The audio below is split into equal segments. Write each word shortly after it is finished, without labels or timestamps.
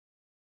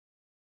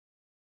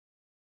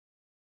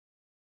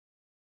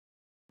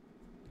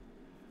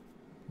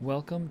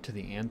Welcome to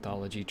the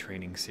Anthology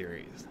Training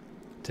Series.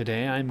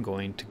 Today I'm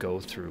going to go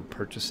through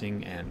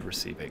purchasing and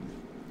receiving.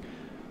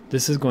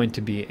 This is going to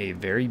be a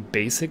very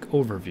basic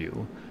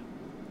overview,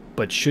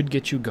 but should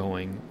get you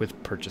going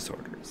with purchase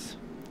orders.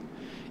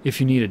 If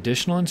you need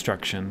additional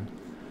instruction,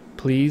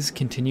 please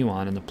continue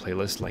on in the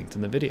playlist linked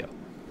in the video.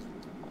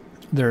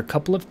 There are a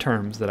couple of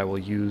terms that I will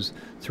use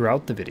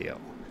throughout the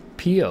video.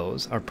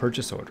 POs are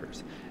purchase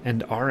orders,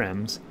 and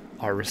RMs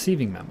are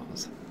receiving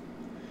memos.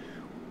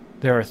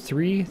 There are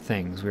three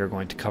things we are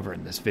going to cover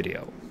in this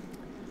video: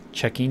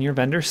 checking your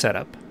vendor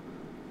setup,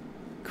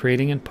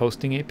 creating and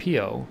posting a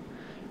PO,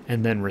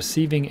 and then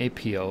receiving a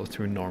PO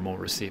through normal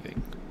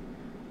receiving.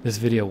 This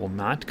video will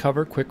not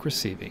cover quick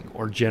receiving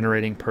or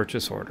generating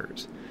purchase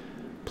orders.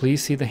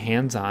 Please see the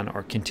hands-on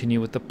or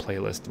continue with the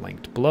playlist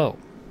linked below.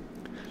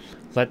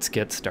 Let's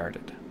get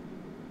started.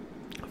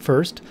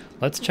 First,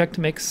 let's check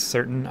to make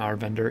certain our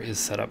vendor is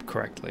set up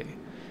correctly.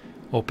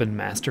 Open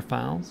Master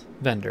Files,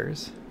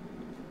 Vendors.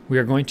 We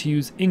are going to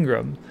use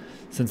Ingram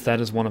since that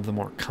is one of the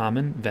more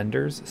common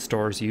vendors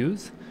stores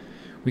use.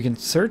 We can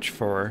search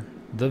for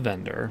the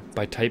vendor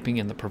by typing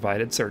in the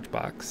provided search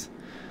box.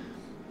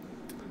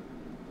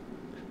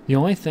 The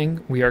only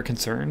thing we are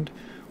concerned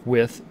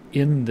with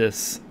in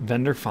this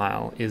vendor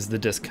file is the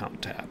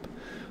discount tab,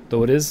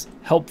 though it is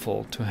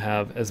helpful to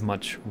have as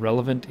much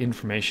relevant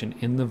information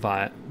in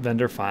the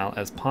vendor file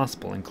as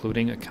possible,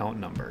 including account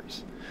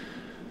numbers.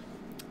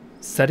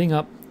 Setting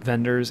up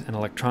vendors and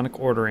electronic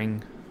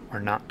ordering are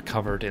not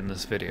covered in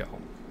this video.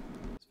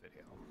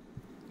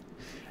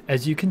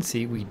 As you can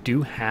see, we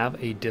do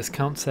have a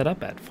discount set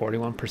up at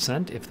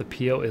 41% if the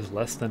PO is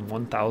less than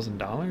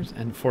 $1,000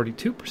 and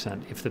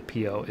 42% if the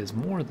PO is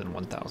more than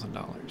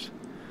 $1,000.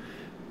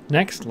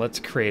 Next,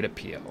 let's create a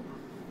PO.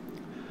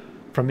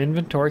 From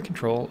Inventory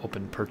Control,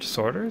 open Purchase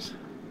Orders.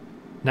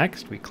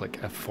 Next, we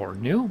click F4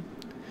 New.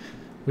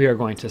 We are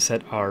going to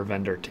set our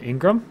vendor to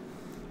Ingram,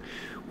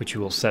 which you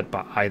will set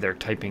by either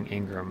typing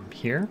Ingram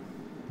here,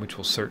 which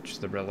will search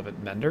the relevant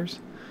vendors,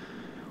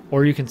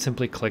 or you can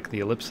simply click the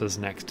ellipses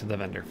next to the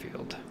vendor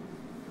field.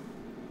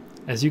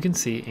 As you can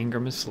see,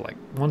 Ingram is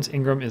once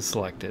Ingram is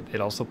selected, it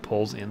also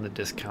pulls in the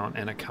discount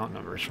and account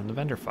numbers from the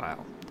vendor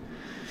file.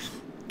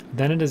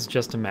 Then it is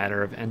just a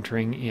matter of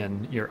entering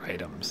in your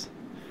items.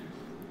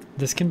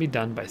 This can be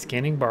done by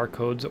scanning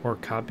barcodes or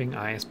copying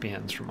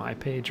ISBNs from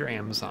iPage or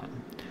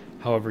Amazon,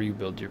 however you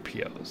build your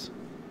POs.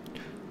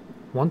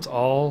 Once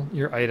all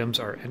your items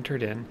are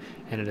entered in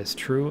and it is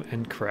true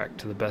and correct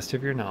to the best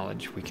of your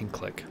knowledge, we can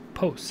click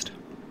Post.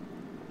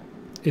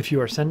 If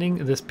you are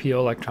sending this PO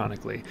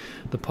electronically,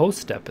 the post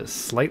step is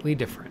slightly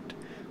different.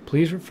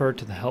 Please refer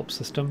to the help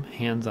system,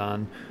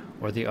 hands-on,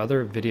 or the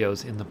other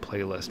videos in the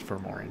playlist for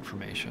more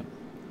information.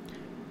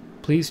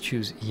 Please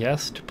choose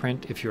Yes to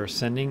print if you are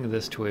sending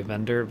this to a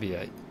vendor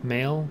via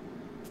mail,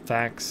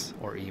 fax,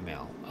 or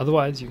email.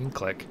 Otherwise, you can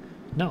click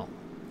No.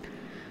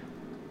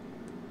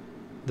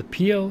 The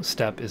PO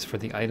step is for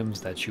the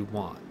items that you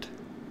want.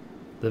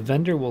 The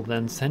vendor will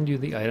then send you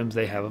the items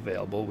they have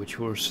available, which you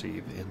will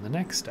receive in the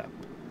next step.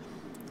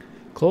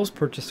 Close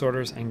purchase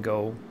orders and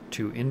go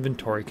to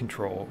Inventory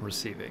Control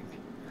Receiving.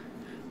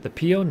 The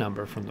PO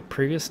number from the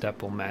previous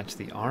step will match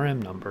the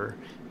RM number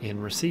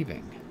in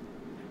Receiving.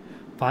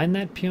 Find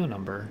that PO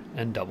number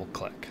and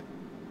double-click.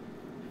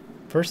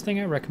 First thing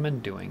I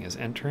recommend doing is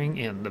entering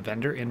in the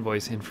vendor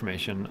invoice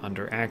information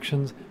under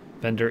Actions,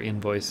 Vendor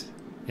Invoice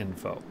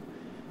Info.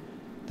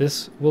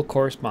 This will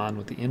correspond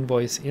with the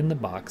invoice in the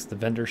box the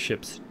vendor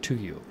ships to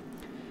you.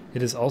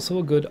 It is also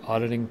a good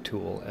auditing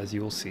tool, as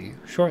you will see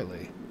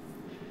shortly.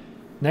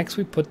 Next,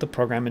 we put the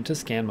program into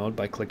scan mode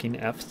by clicking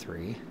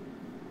F3.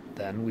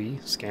 Then we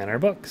scan our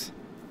books.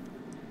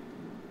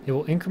 It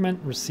will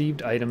increment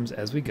received items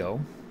as we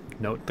go.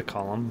 Note the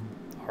column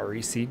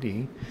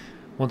RECD.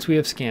 Once we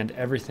have scanned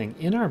everything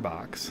in our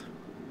box,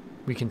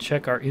 we can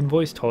check our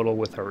invoice total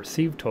with our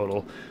received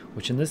total,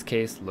 which in this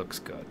case looks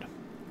good.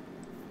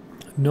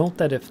 Note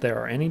that if there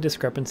are any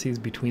discrepancies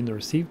between the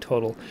received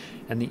total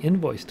and the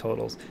invoice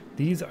totals,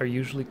 these are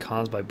usually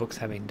caused by books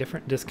having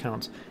different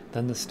discounts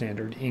than the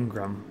standard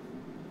Ingram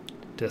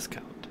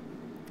discount.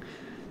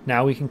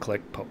 Now we can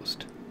click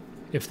Post.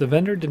 If the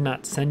vendor did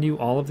not send you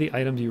all of the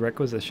items you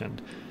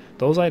requisitioned,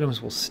 those items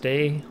will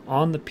stay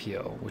on the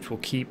PO, which will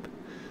keep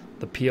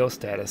the PO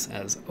status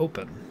as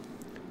open.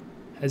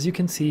 As you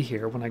can see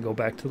here, when I go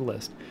back to the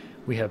list,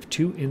 we have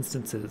two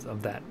instances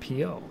of that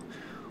PO.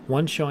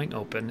 One showing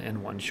open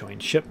and one showing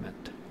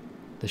shipment.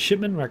 The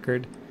shipment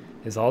record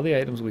is all the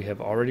items we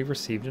have already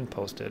received and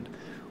posted,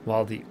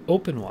 while the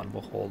open one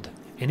will hold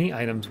any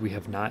items we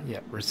have not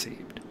yet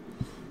received.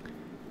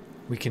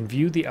 We can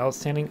view the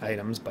outstanding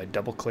items by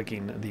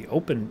double-clicking the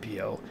open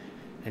PO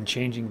and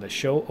changing the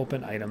Show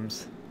Open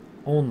Items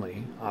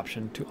Only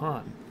option to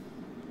On.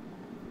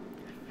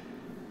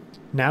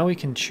 Now we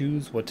can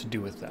choose what to do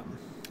with them.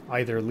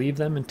 Either leave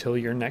them until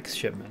your next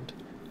shipment,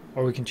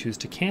 or we can choose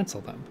to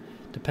cancel them,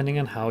 depending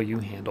on how you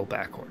handle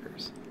back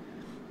orders.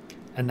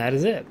 And that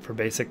is it for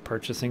basic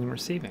purchasing and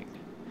receiving.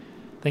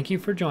 Thank you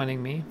for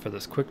joining me for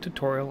this quick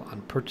tutorial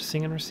on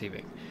purchasing and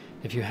receiving.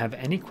 If you have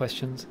any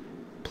questions,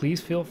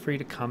 please feel free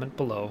to comment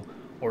below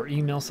or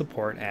email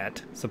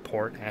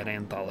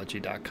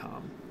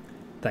support@anthology.com.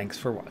 Thanks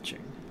for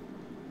watching.